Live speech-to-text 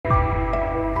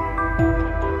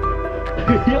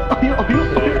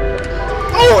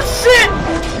Oh shit!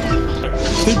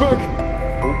 Stay back!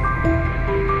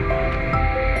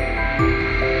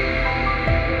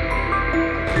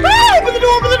 Ah, open the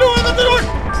door, open the door, open the door!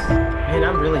 Man,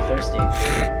 I'm really thirsty.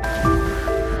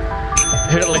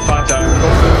 Hit it like 5 times.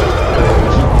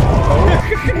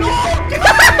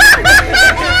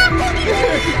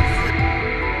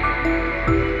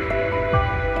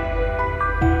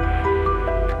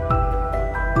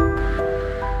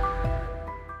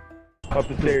 Up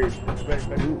the stairs. Better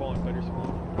spawn, better spawn.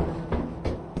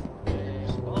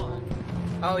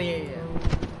 Oh yeah.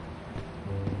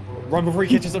 Run before he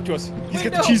catches up to us. He's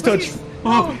got the no, cheese touch. please.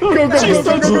 Oh, go, go, go, go,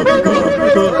 go, go, go, go,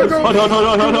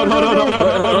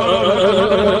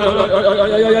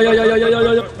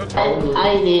 go.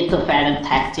 I need to phantom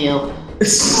tactile.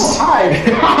 Hi!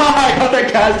 I got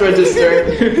that cast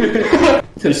register.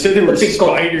 They said there were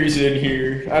spiders in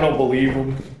here. I don't believe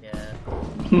them.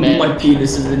 Man. My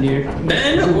penis is in here.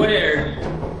 Man, where?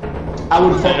 I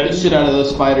would fuck the shit out of those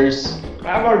spiders.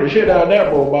 I've heard the shit out of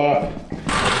that robot.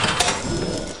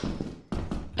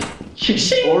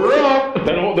 Order up!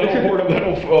 That'll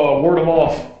ward them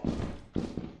off.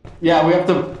 Yeah, we have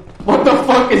to. What the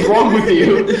fuck is wrong with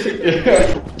you?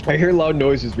 Yeah. I hear loud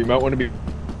noises. We might want to be.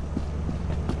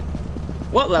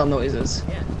 What loud noises?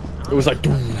 It was like.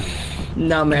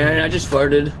 Nah, man, I just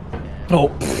farted. Oh,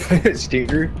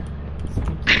 stinker.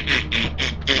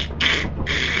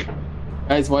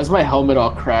 Guys, why is my helmet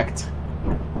all cracked?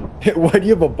 Why do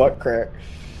you have a butt crack?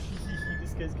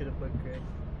 This guy's gonna butt crack.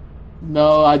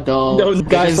 No, I don't. No,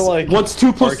 guys, like what's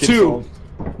 2 plus 2?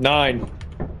 9.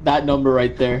 That number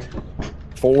right there.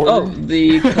 4. Oh,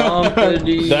 the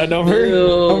company. That number?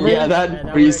 Yeah, that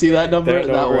number. You see that number?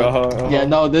 That one. Yeah,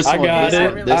 no, this I one. got this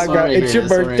it. one, this I one got right it. It's here, your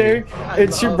this one right birthday. here.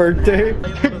 It's your birthday.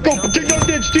 Go, dig no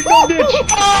ditch. Dig no ditch.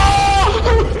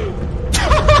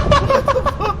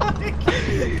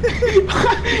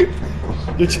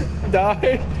 Did you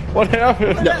die? What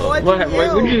happened? No, Why'd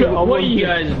what you you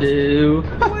guys do?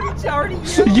 What did you already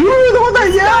yell? You were the one that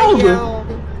yelled! Yelled.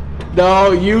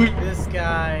 No, you. This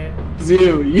guy.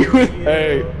 You.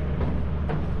 Hey.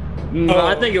 No,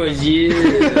 I think it was you.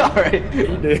 Alright. He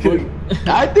did.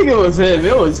 I think it was him.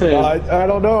 It was him. I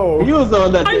don't know. He was the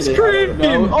one that Ice did cream! it.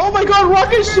 No. Oh my god,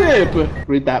 rocket ship!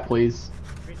 Read that, please.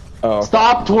 Oh.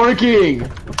 Stop twerking!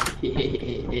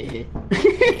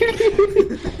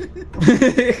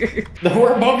 No,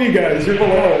 we're above you guys. You're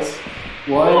below us.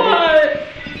 What? What?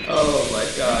 Oh my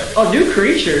god. Oh, new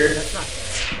creature.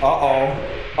 Uh-oh.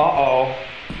 Uh-oh.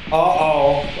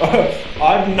 Uh-oh.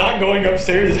 I'm not going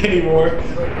upstairs anymore.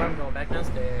 I'm going back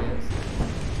downstairs.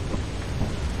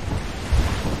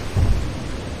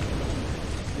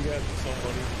 You guys are so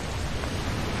funny.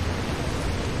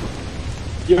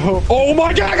 Yo. Oh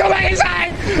my god, go back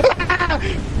inside!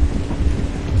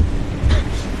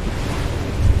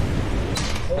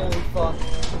 Holy fuck.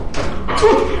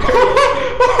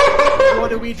 What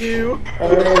do we do?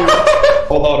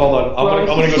 Hold on. I'm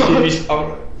gonna go see if he's.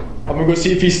 I'm gonna go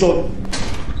see if he's still.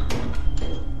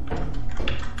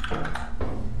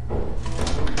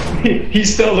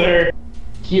 He's still there.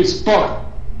 He is fucked.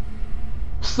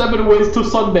 7 ways to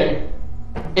Sunday.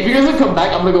 If he doesn't come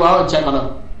back, I'm gonna go out and check on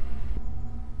him.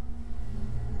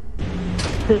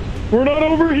 We're not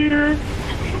over here.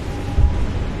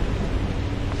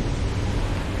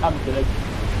 I'm dead.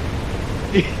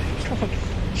 Come on.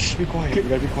 Shh, be quiet. You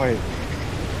gotta be quiet.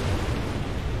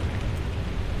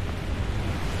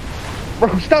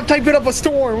 Bro, stop typing up a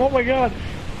storm. Oh my god.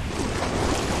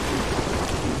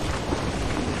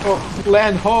 Oh,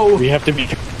 land ho. We have to be.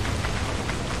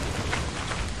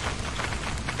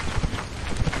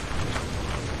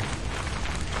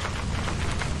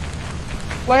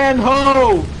 Land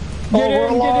ho. Get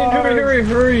in,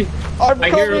 hurry. I'm I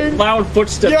coming. hear loud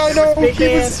footsteps. Yeah, I know. Big He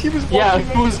man. was. Yeah,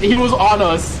 walking he was on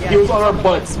us. Yeah, he was on our he's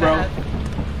butts, bro. mad.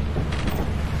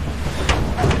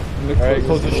 Alright,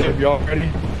 close the ship. Y'all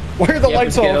ready? Why are the Yeah,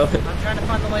 lights let's off? go. I'm trying to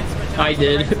find the light switch. I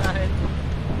did. On the right side.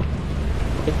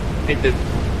 It did.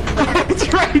 It's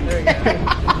right There we go.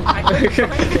 I couldn't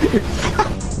find it.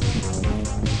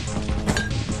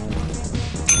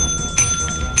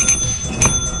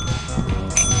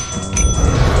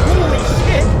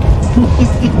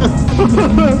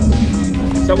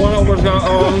 Someone almost got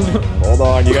Hold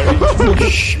on, you gotta be,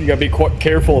 you gotta be quite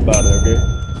careful about it, okay?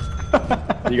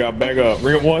 You gotta back up.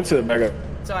 Ring it once and then back up.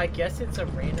 So I guess it's a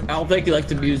random. I don't think you like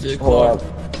the music. Hold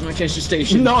Clark. I'm gonna change the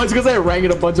station. No, it's because I rang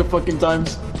it a bunch of fucking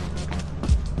times.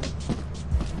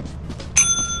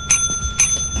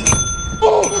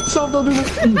 Oh! Stop, don't do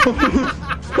this!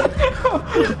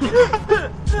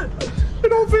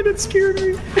 It opened, it scared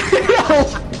me.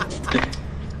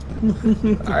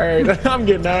 Alright, I'm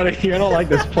getting out of here. I don't like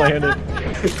this planet.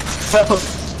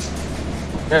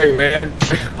 Hey man,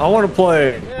 I want to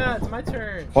play. Yeah, it's my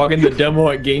turn. Fucking the demo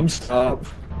at GameStop.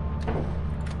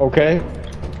 Okay.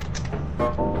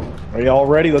 Are y'all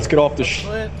ready? Let's get off the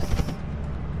Clips.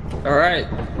 All right.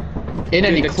 In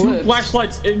any The two clips.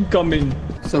 flashlights incoming.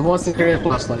 So who wants to carry a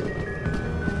flashlight?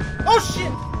 Oh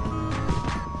shit!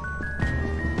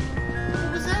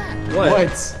 What was that? What?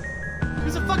 It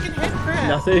was a fucking head crab.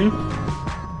 Nothing.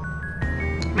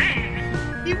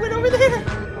 He went over there.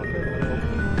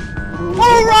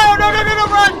 Oh, run! No, no, no, no,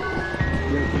 run!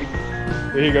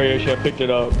 There you go, Yoshi. I picked it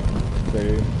up. There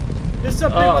you go. There's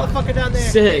some big motherfucker down there.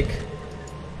 Sick.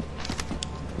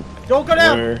 Don't go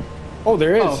down. Where? Oh,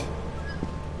 there is.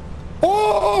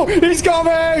 Oh, he's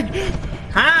coming!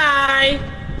 Hi.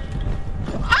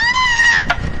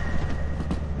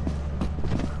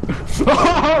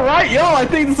 Alright, yo, I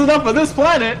think this is enough of this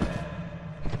planet.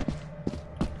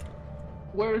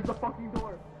 Where is the fucking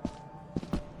door?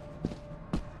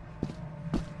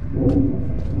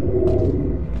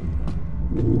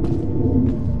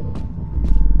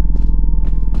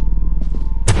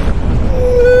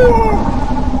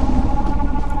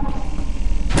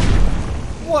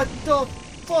 What the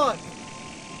fuck?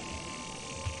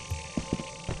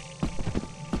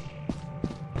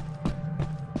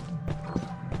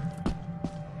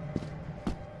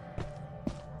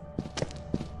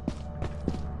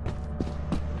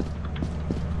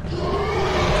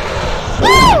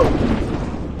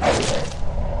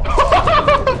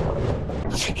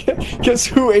 Guess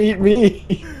who ate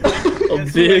me? A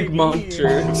big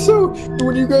monster. So,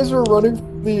 when you guys were running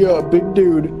from the big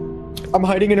dude, I'm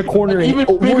hiding in a corner and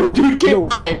Even bigger dude came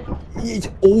by. it's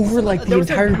over like the There was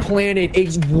a- entire planet. A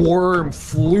worm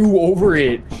flew over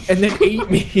it and then ate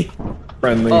me.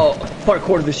 Friendly. Oh,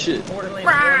 parkour this shit.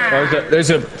 Borderlands.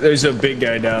 There's a big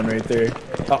guy down right there.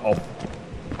 Uh-oh.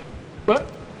 What?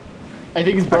 I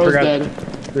think his I bro's forgot. dead.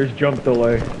 There's jump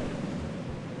delay.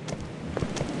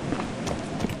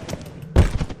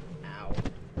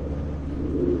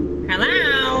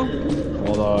 Hello.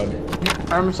 Hold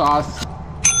on. Arm sauce.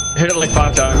 Hit it like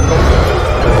 5 times.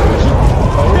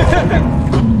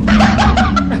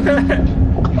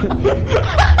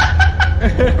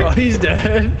 Oh, he's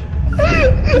dead.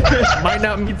 Might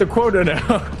not meet the quota now.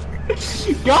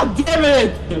 God damn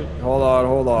it! Hold on.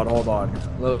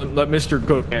 Let Mr.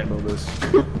 Cook handle this.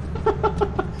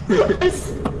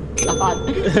 God.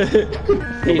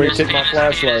 Wait, take my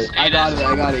flashlight. I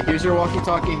got it. Here's your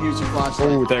walkie-talkie, here's your flashlight.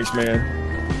 Oh, thanks, man.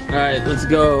 All right, let's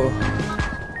go.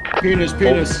 Penis.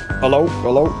 Hello?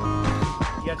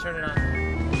 You gotta turn it on.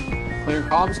 Clear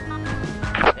comms.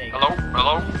 There you go.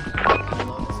 Hello?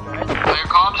 Hello, Mr. Ed. Clear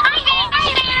comms?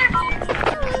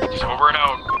 It's over and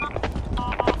out.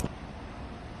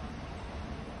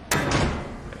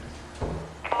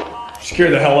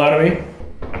 Scared the hell out of me.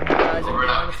 Guys, to be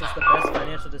honest, it's the best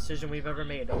financial decision we've ever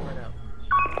made. Over and out.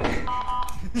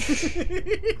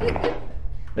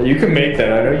 You can make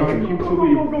that. I know you can.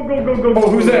 Go. Oh,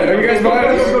 who's that? Are you guys behind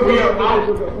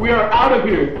us? We are out of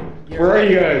here. Where are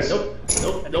you guys? Nope.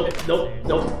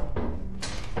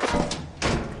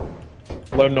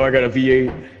 Let him know I got a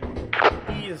V8.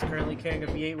 He is currently carrying a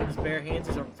V8 with his bare hands.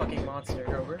 He's a fucking monster.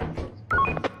 Over.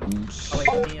 Oh, wait,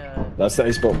 let me, That's the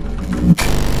ice boat.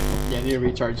 Yeah, need a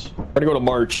recharge. I'm gonna go to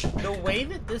March. The way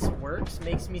that this works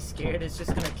makes me scared it's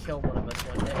just gonna kill one of us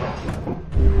one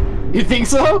day. You think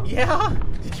so? Yeah?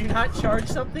 Did you not charge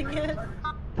something yet?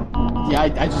 Yeah,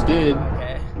 I just did.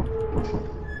 Okay.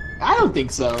 I don't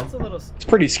think so. That's a little... It's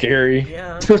pretty scary.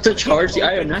 Yeah. Supposed to charge you.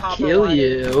 I Open will not copper kill wire.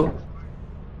 you.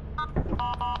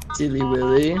 Silly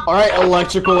Willy. Alright,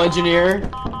 electrical engineer.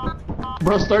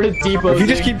 Bro started depot. If you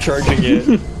just keep charging it,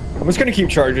 I'm just gonna keep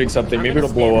charging something. I'm Maybe gonna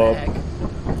it'll blow stand up.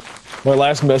 back. My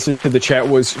last message to the chat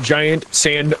was giant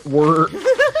sand word.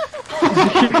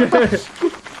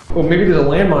 Oh, maybe there's a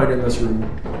landmine in this room.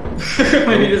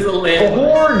 Maybe there's a land.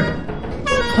 horn!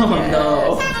 Oh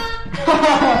no.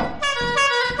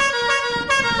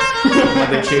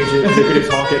 They change it. They can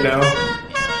just honk it now.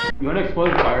 You wanna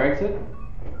explode the fire exit?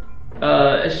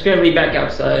 It's just gonna be back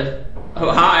outside.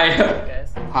 Oh, hi.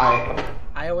 Guys. Hi.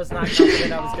 I was not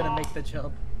confident I was gonna make the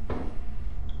jump.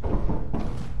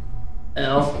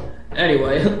 L.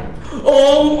 Anyway.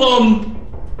 Oh,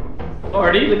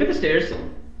 Arty, look at the stairs.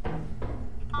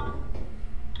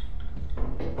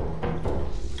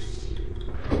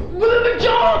 Look at the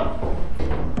jump!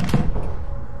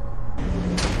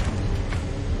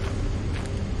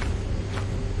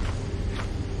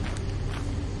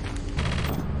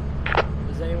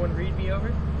 Does anyone read me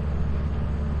over?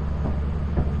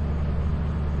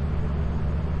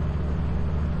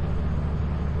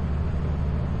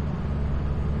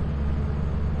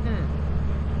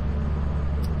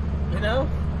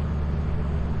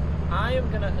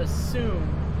 gonna assume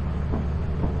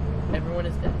everyone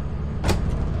is dead.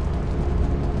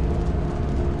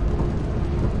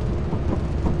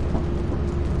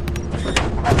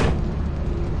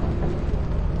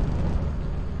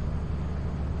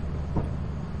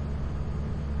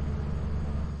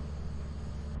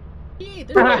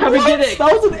 How we did it?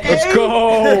 That was an A. Let's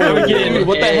go. How we get in?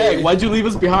 What the heck? Why'd you leave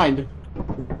us behind?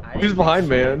 Who's behind,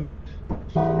 man?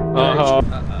 Yeah,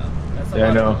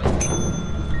 I know.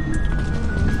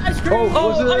 Ice cream!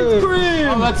 Oh, ice cream!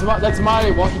 Oh, that's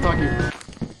my walkie-talkie.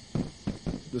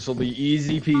 This will be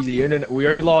easy peasy. And we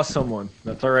already lost someone.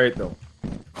 That's all right though.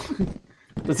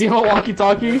 Does he have a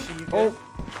walkie-talkie? Oh.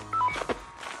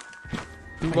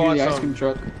 Who I bought hear the ice some? cream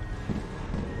truck.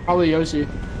 Probably Yoshi.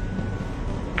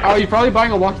 Oh, you're probably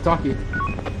buying a walkie-talkie.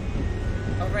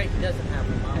 Oh right, he doesn't have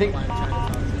one. I think- I'm trying to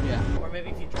talk to him. Yeah. Or maybe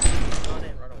if you drop on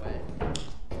it and run away.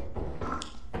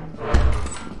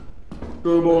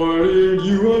 Good morning,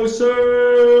 USA!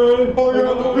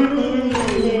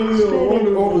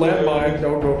 Oh, landmine.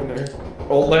 Don't go in there.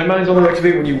 Oh, landmines only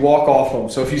activate when you walk off them.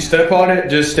 So if you step on it,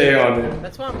 just stay on it.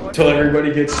 That's why I'm wondering. Until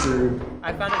everybody gets through.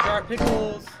 I found a jar of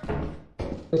pickles.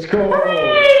 Let's go!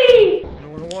 I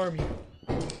don't want to warm you.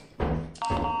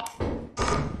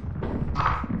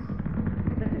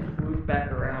 Move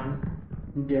back around.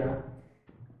 Yeah.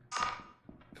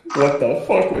 What the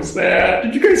fuck was that?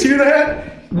 Did you guys hear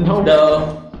that?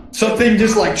 No. Something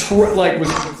just like was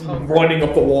running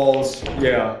up the walls.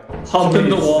 Yeah. Humping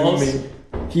the Somebody is walls.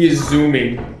 zooming. He is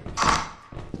zooming.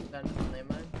 That is the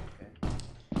landmine?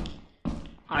 Okay.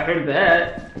 I heard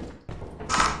that.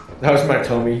 That was my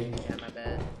tummy. Yeah, my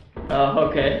bad. Oh,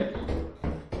 okay.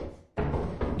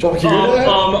 Did y'all hear that?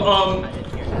 I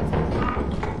didn't hear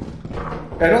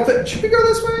that. I don't think. Should we go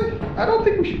this way? I don't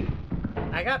think we should.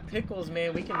 I got pickles,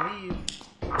 man. We can leave.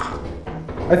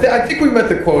 I think we met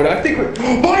the quote. I think we.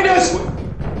 Behind us!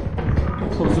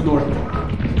 Close the door.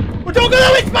 Oh, don't go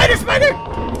that way! Spider! Spider!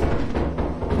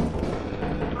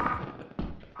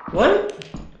 What?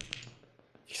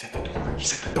 He's at the door.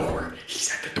 He's at the door.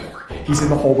 He's at the door. He's in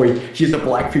the hallway. He's a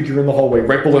black figure in the hallway,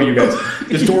 right below you guys.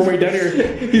 This doorway down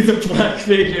here. He's a black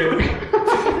figure.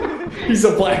 There's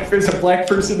a black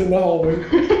person in the hallway.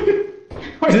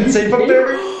 Is it safe up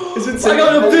there? Is it safe? I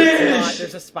got a God, fish!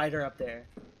 there's a spider up there.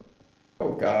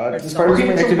 Oh god. There's The spider's no-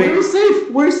 gonna So activate. we're safe.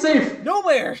 We're safe.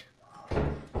 Nowhere!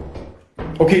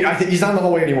 Okay, I think he's not in the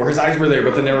hallway anymore. His eyes were there,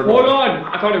 but then they were Hold gone. on!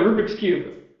 I found a Rubik's Cube.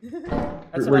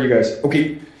 That's Where are what you guys?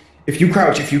 Okay. If you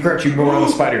crouch, you can go around the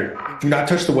spider. Do not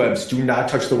touch the webs. Do not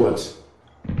touch the webs.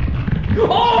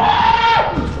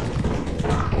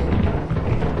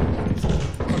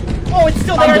 Oh, it's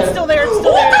still there! It's still there! It's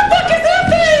still there! What the fuck is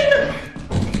happening?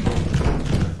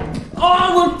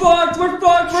 Oh, we're fucked! We're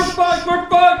fucked! We're fucked! We're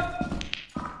fucked!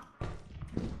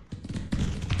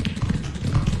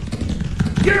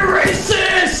 You're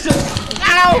racist!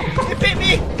 Ow! It bit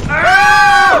me!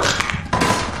 Ah!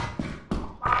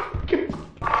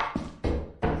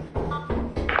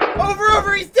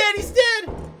 Over! He's dead! He's dead!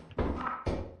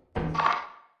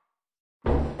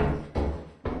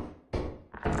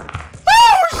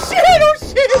 Oh shit! Oh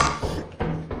shit!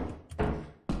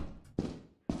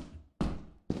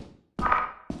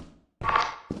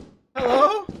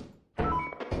 Hello?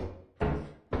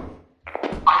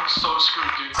 I'm so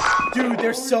screwed, dude. Dude,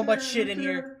 there's so much shit in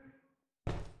here.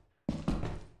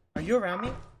 Are you around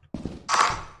me?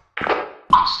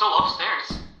 I'm still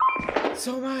upstairs.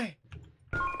 So am I.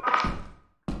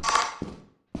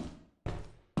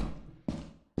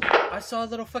 I saw a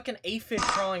little fucking aphid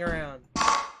crawling around.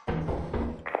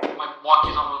 My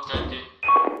walkie's almost dead, dude.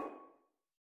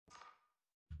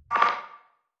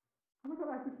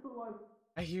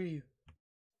 I hear you.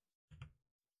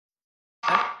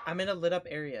 I'm in a lit up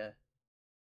area.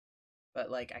 But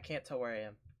like, I can't tell where I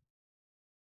am.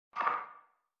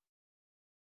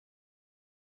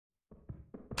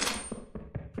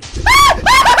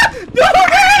 No!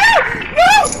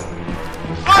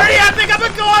 Arty, I think I'm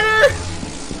a goner!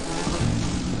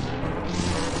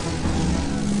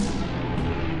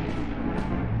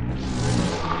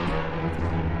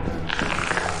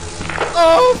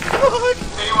 Oh, fuck!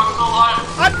 Anyone still alive?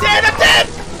 I'm dead!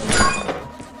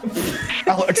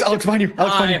 Alex, behind you.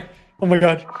 Alex, behind you. Oh my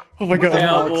god. Oh my god. Yeah,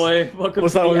 Alex. boy. Welcome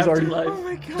What's to that the always already? afterlife. Oh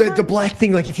my god. The black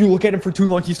thing, like if you look at him for too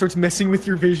long, he starts messing with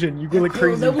your vision. You go like Bro,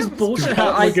 crazy. that was bullshit. Don't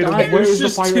I look at him. died. Where There's is the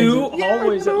just fire two exit?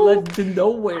 hallways that know. led to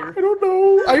nowhere. I don't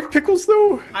know. I have pickles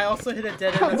though. I also hit a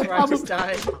dead end, that's where I just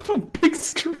died. I'm a big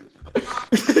screw. I'm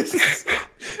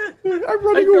I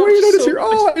running got away. Notice so here.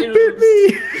 Oh, much it bit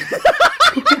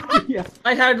me.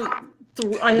 I had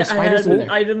I spider's in had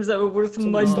there. items that were worth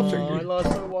money. Oh, I lost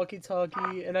my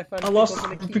walkie-talkie, and I found I a lost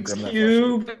pickle a in a key. Rubik's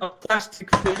Cube, a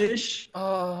plastic fish.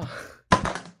 Oh.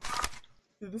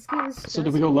 Dude, this game is So do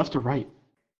we go left or right?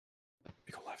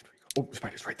 We go left. We go. Oh,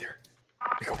 spider's right there.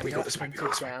 We go this way. We go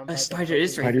this way. A spider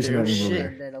is right Spider's there. in the room over Shit. there.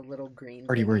 And then a little green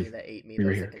Arty, where are thingy you? that ate me. We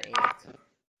were That here. was like an ant.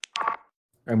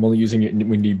 I'm only using it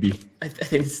when need be. I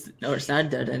think it's no, it's not a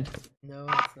dead end. No,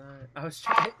 it's not. I was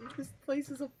trying. This place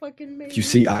is a fucking maze. If you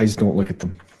see eyes, don't look at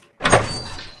them.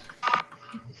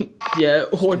 Yeah,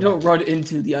 or don't run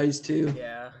into the ice too.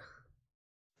 Yeah.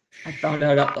 I found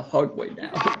out the hard way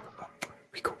now.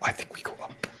 We go. I think we go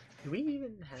up. Do we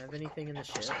even have anything in the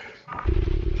ship?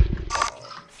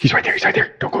 He's right there. He's right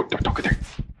there. Don't go. Don't go there.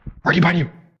 Arty behind you.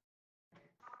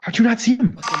 How'd you not see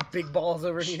him? Fucking big balls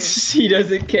over here. She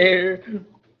doesn't care.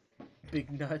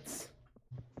 Big nuts.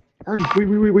 Arty,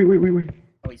 wait.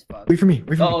 Oh, he's fucked. Wait for me.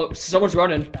 Wait for me. Oh, someone's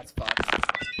running. That's fucked.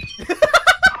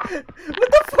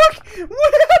 What the fuck?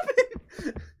 What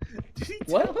happened? Did he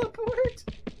What? teleport?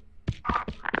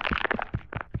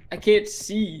 I can't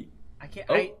see. I can't.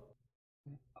 Oh.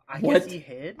 I What? guess he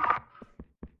hid.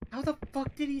 How the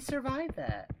fuck did he survive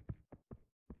that?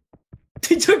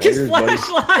 He took his Spider's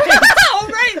buddy. flashlight. Oh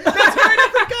right, that's right. I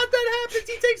forgot that happens.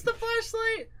 He takes the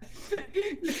flashlight.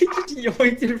 He just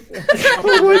yoinked your flashlight.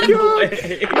 Oh my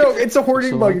away. god! No, it's a hoarding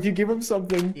So- bug. If you give him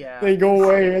something, Yeah. they go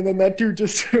away, and then that dude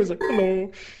just was like,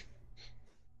 "Hello."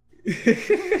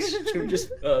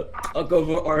 Just I'll go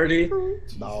for Arty.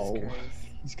 No, Christ.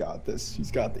 he's got this.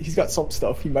 He's got some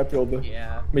stuff. He might be able to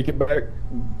Yeah. make it back.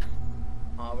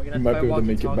 Oh, we're gonna You might have be to able to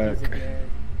make it walkie-talkies back. again.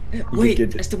 You Wait, could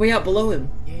get that's the way out below him.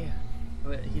 Yeah,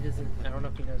 but he doesn't. I don't know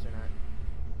if he knows or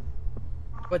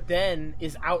not. But then,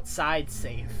 is outside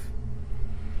safe?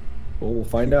 Well, we'll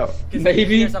find out. 'Cause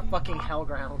Maybe. there's a fucking hell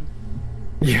ground.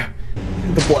 Yeah,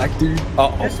 the black dude.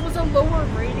 This was a lower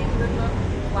rating than the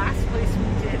last place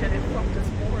we did, and it fucked us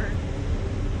more.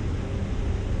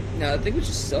 No, I think we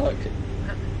just suck.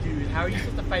 Dude, how are you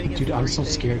supposed to fight against? Dude, I'm so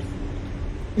three scared.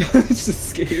 I'm just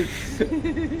scared.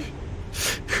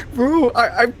 Bro,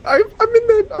 I'm in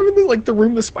the like the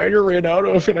room the spider ran out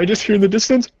of, and I just hear in the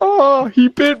distance, "Ah, he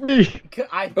bit me." things?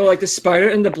 Oh, like the spider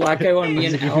and the black guy on me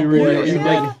and If you Hellboy. really- and,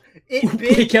 like, It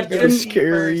bit He kept me getting first,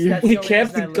 scary. that's the he only kept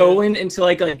reason I lived. going until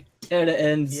like dead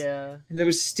ends. Yeah, And that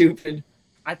was stupid.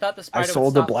 I thought the I spider. saw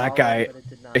would the stop black following, guy. but it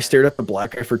did not. I stared at the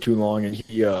black guy for too long, and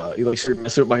he like started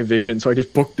messing up my vision, so I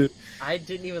just booked it. I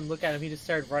didn't even look at him. He just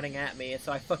started running at me, and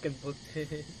so I fucking booked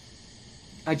it.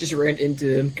 I just ran into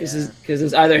him because Yeah.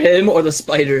 it's either him or the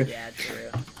spider. Yeah, true.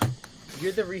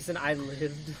 You're the reason I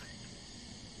lived.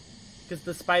 Because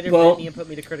the spider Well, bit me and put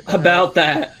me to critical About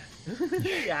that. health.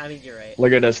 Yeah, I mean, you're right.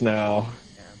 Look at us now.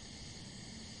 Yeah.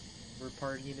 We're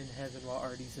partying in heaven while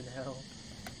Arty's in hell.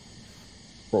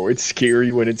 Bro, it's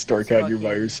scary when it's dark out and you're by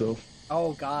Fucking- yourself.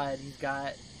 Oh god, he's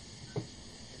got an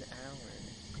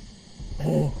hour.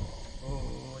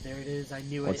 Oh, there it is. I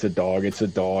knew It's it. a dog. It's a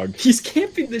dog. He's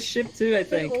camping the ship too, I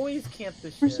They think. always camp the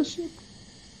ship. Where's the ship?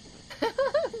 Oh,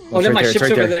 It's then right my there, it's ship's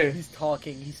right over there. there. He's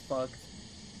talking. He's fucked.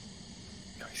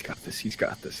 No, he's got this. He's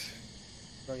got this.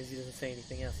 As long as he doesn't say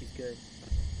anything else, he's good.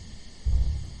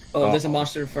 Oh, there's a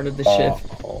monster in front of the ship.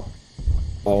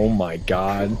 Oh my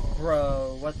god.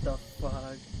 Bro, what the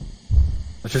fuck?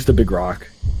 That's just a big rock.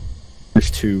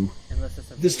 There's two. Unless it's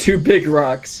a There's two big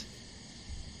rocks.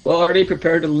 Well, already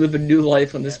prepared to live a new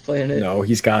life on this planet. No,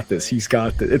 he's got this. He's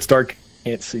got this. It's dark.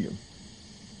 Can't see him.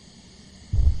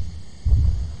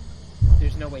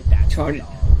 There's no way that's Charlie. the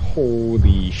dog.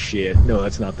 Holy shit. No,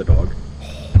 that's not the dog.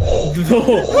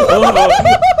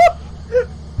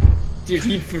 Dude,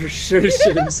 he for sure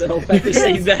shit himself after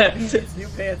saying that. It's new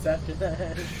pants after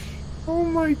that. Oh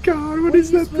my god, what are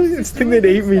is you that supposed thing? to It's the do thing that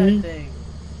ate against me. that thing?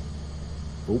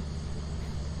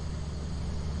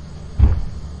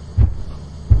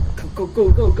 Go,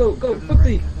 go, go, go, go, Go to the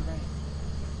quickly. right, go to the right.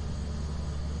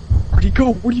 Where'd he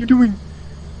go? What are you doing?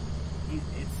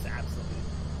 It's absolutely.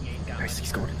 He ain't got Nice, much.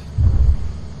 he's going.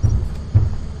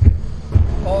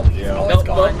 Oh, Yeah. oh, No, it's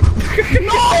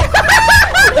gone.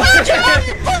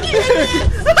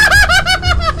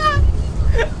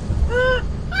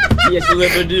 He has to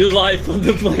live a new life on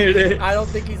the planet. I don't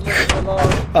think he's living for long.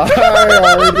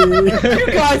 Hi, Arty. You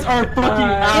guys are fucking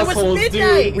It was assholes,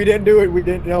 midnight. dude. We didn't do it. We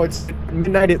didn't. No, it's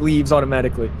midnight. It leaves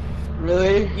automatically.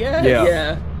 Really? Yeah.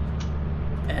 Yeah.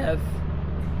 F.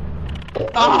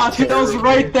 Ah, dude, that was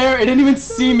right there. It didn't even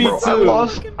see me Bro, too.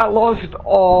 I lost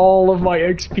all of my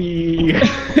XP.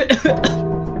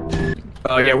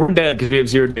 Oh yeah, we're dead because we have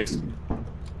 0 days.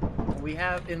 We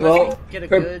have, unless Well, we get a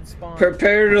per- good spawn.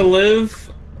 Prepare to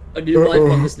live a new life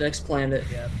on this next planet.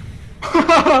 Yeah.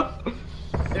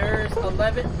 There's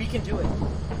 11. We can do it.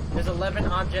 There's 11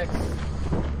 objects.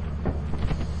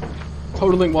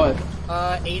 Totaling what?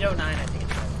 809, I think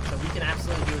it's right. So we can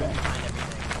absolutely do it and find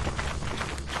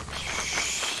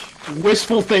everything.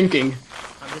 Wishful thinking.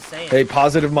 I'm just saying. Hey,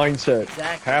 positive mindset.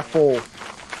 Exactly. Half full.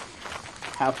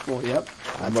 Half full, yep.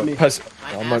 I'm, That's me.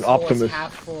 I'm an asshole is optimist.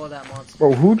 half full of that monster.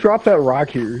 Bro, who dropped that rock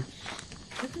here?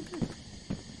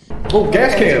 Oh,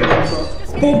 gas can!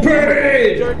 Oh,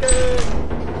 baby!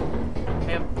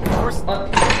 Hey, of course.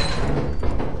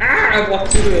 I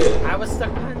walked through it. I was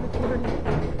stuck behind the door.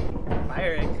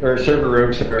 Fire it. Or server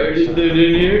room, There's nothing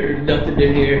in here. Nothing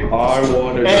in here. I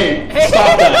wanted Hey,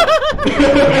 stop that!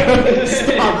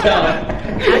 Stop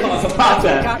that! Stop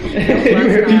that! Can you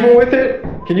hit people with it?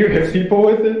 Can you hit people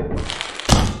with it?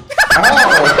 Ow!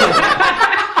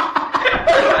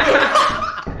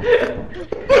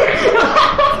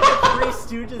 Three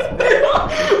Stooges.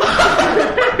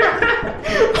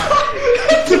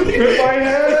 Hit my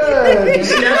head!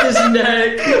 Snap his neck.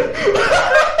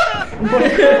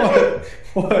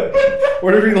 What?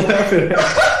 What are we laughing at?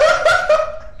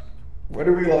 What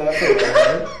are we laughing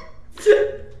at?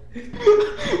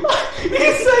 He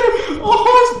said,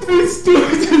 "Oh, this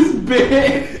dude is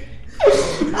big."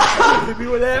 Hit me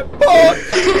with that. Fuck!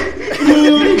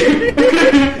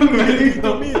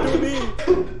 Do me.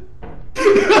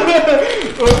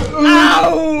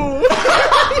 Ow!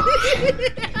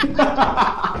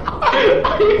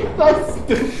 He's so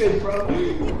stupid,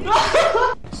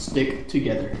 bro. Stick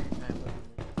together.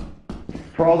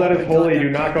 For all that is holy, do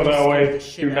not go that way.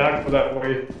 Do not go that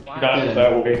way. Do not go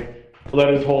that way. For all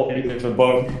that is holy, there's a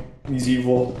bug. He's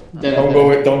evil. Don't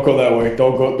go that way.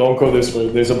 Don't go this way.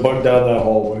 There's a bug down that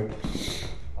hallway.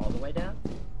 All the way down?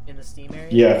 In the steam area?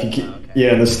 Yeah, if you keep,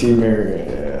 yeah, in the steam area.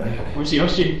 Yeah. Where's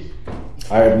Yoshi?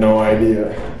 I have no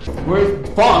idea. We're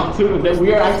fucked.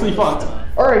 We are actually fucked.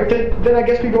 All right, then I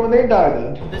guess we go in there and die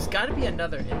then. There's gotta be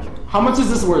another injury. How much is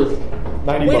this worth?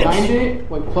 90 Wait, bucks. 90?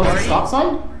 Wait, plus the stop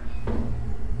sign?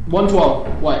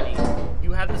 112. What?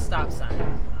 You have the stop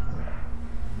sign.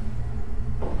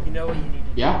 You know what you need to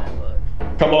do. Yeah.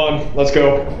 Look. Come on, let's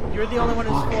go. You're the only one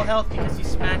who's full health because you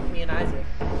smacked me and Isaac.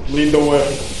 Lead the way.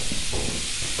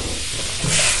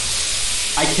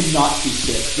 I cannot see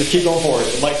shit. Just keep going forward.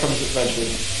 The light comes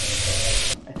eventually.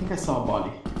 I think I saw a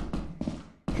body.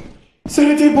 Is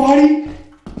that a dead body?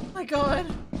 Oh my god.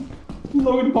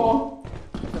 Logan Paul.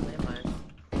 The landmine.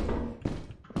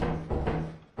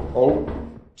 Oh,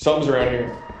 something's around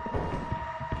here.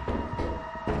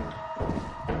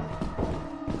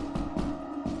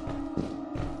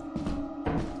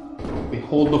 We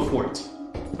hold the fort.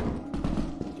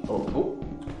 Oh.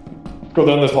 Go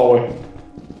down this hallway.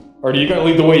 Arty, you gotta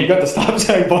lead the way. You got the stop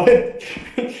sign, bud.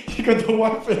 You got the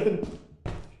weapon.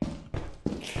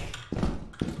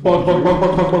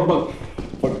 Bug.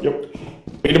 Fuck, yep.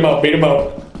 Beat him out.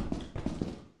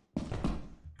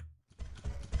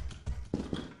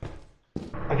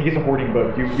 I think it's a hoarding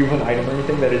bug. Do you have an item or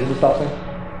anything that isn't the stop sign?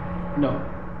 No.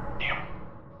 Damn.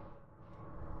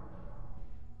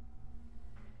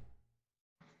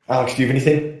 Alex, do you have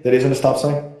anything that isn't a stop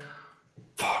sign?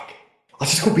 Fuck.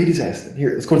 Let's just go beat his ass then.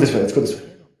 Here, let's go this way. I'm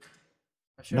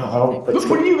sure No, I don't. Let's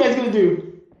What go. are you guys gonna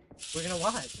do? We're gonna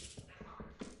watch.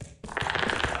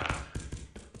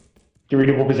 Get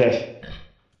ready to whoop his ass.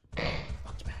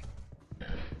 Watch back.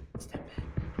 Step back.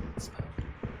 Smoke.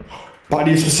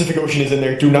 Body of specific ocean is in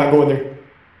there. Do not go in there.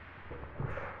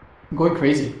 I'm going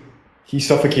crazy. He's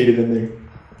suffocated in there.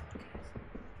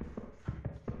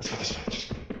 Let's go this way.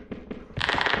 Just...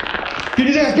 Beat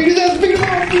his ass! Beat him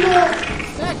up!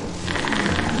 Sick.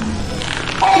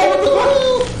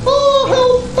 Oh,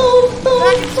 help!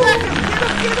 Smack him!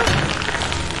 Get him!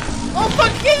 Oh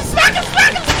fuck! Get him! Smack him!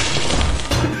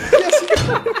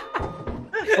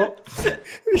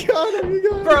 We got him!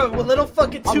 Bro, a little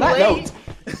fucking too that late.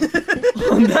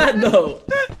 On that note.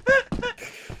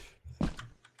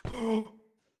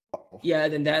 Yeah,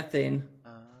 then that thing.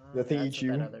 That thing That's eats what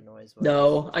you? that other noise was.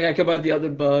 No, I got killed by the other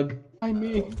bug. I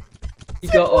me. He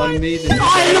got on me. Then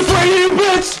I ain't afraid of you,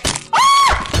 bitch!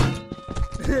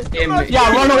 Damn it.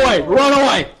 Yeah, run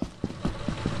away!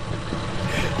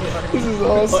 This is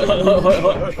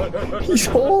awesome. He's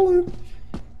hauling.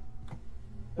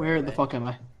 Where the fuck am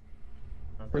I?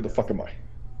 Where the fuck am I?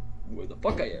 Where the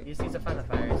fuck I am? You just need to find the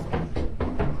fires.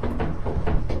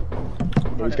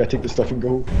 Oh, he's gotta take this stuff and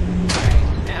go.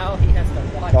 Now he has to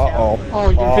watch Uh-oh. out. Oh,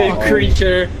 you Big fucking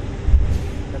creature.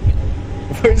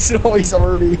 Where's it always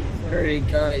already? Alright,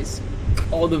 guys.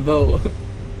 All the vote.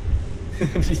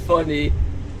 It'd be funny.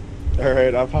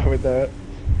 Alright, I'm fine with that.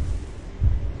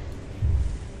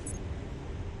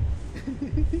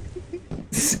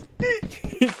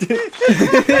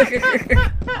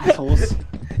 Assholes.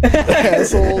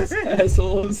 Assholes.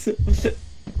 Assholes.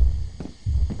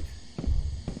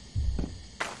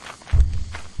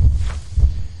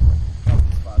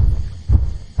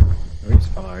 He's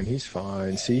fine. He's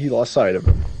fine. See, he lost sight of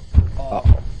him.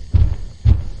 Uh-oh.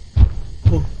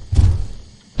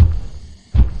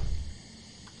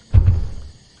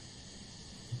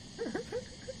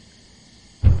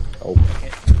 Oh.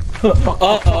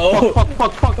 Uh-oh.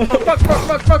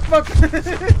 Fuck. Fuck.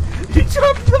 He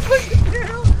jumped the fucking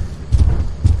barrel.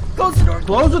 Close the door.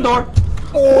 Close the door.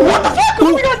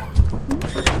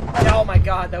 Oh my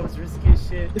god, that was risky as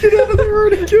shit. Get out of there,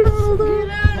 Arty. Get out of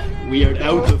there. We are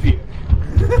out of here.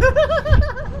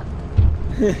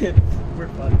 We're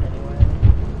fucked anyway.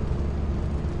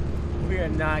 We are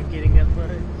not getting at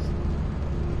lunch.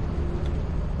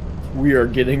 We are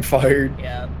getting fired.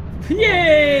 Yeah.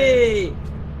 Yay!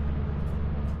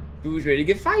 Who's ready to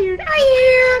get fired?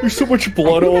 I am! There's so much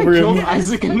blood all over Killed him.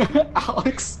 Isaac and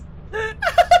Alex.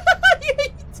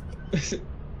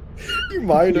 You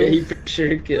might Yeah, have. he for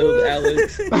sure killed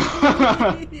Alex.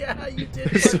 Yeah, you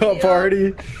did. What's fuck me up,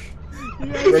 Arty?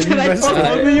 Did I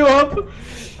fuck you up?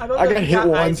 I don't I know got if hit you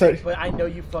once, Isaac, I- but I know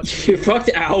you fucked You me. fucked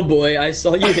Owlboy. I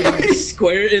saw you hit him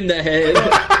square in the head.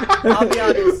 I'll be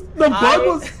honest. The bug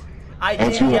was. I did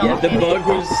Once you yell. Yeah, the bug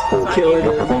was killing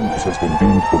Your him. performance has been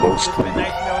deemed below It's been standard.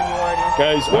 nice knowing you, Arty.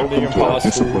 Guys, I'm the Welcome to our imposter.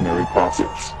 disciplinary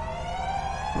process.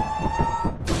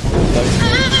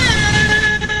 Like,